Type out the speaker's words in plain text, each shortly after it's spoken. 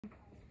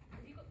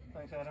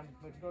Thanks, Adam.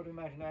 We've got to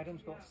imagine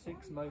Adam's got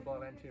 6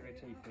 mobile anterior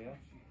teeth here.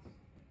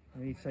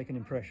 We need to take an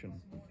impression.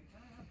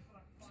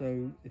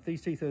 So if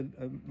these teeth are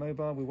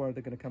mobile, we're worried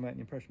they're going to come out in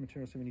the impression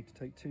material, so we need to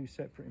take 2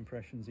 separate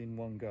impressions in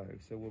one go.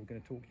 So we're going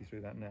to talk you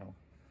through that now.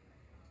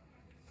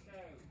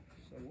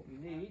 So what we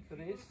need for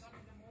this,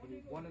 we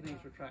need one of these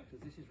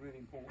retractors. This is really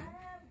important.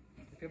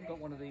 If you haven't got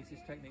one of these, this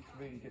technique's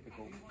really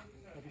difficult.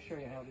 I'll just show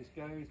you how this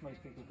goes.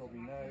 Most people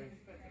probably know.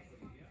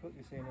 You put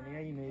this in, and the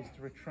aim is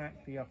to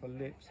retract the upper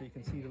lip so you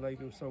can see the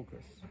labial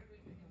sulcus. So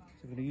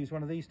we're going to use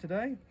one of these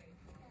today.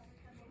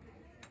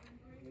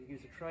 We're going to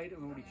use a tray that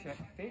we already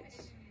checked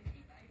fits.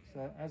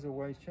 So as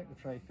always, check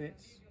the tray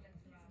fits,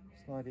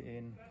 slide it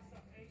in.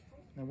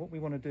 Now what we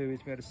want to do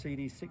is be able to see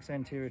these 6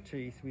 anterior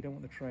teeth. We don't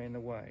want the tray in the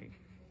way.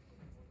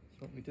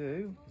 So what we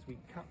do is we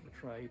cut the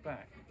tray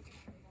back.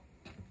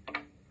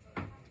 So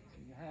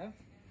you have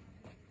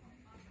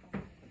a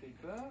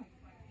big burr.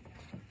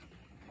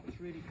 It's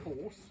really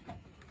coarse.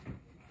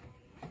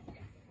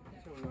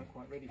 So we weren't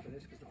quite ready for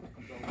this because the foot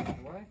control is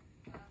in the way.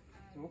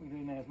 So what we do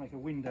now is make a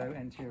window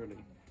anteriorly.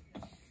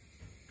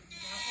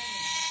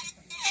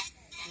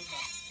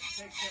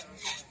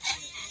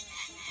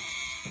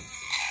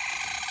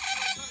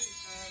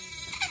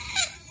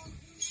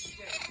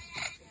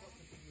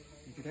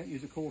 If you don't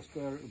use a coarse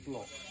burr, it will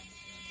block.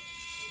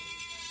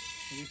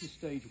 So this is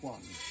stage 1.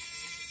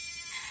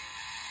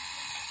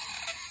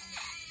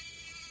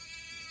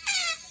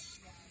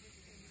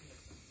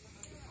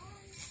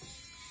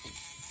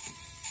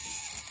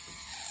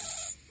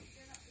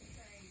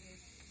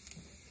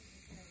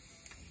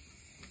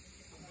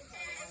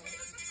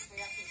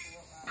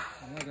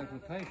 And now go to the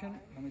patient.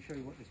 Let me show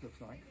you what this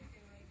looks like.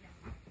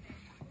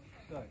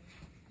 So,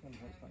 turn the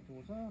face back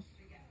towards us.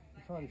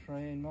 We tie the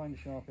tray in, mind the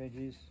sharp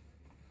edges.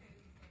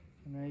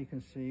 And now you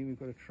can see we've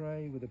got a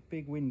tray with a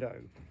big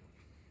window.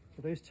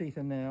 So those teeth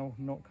are now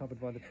not covered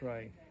by the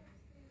tray.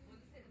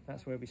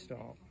 That's where we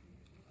start.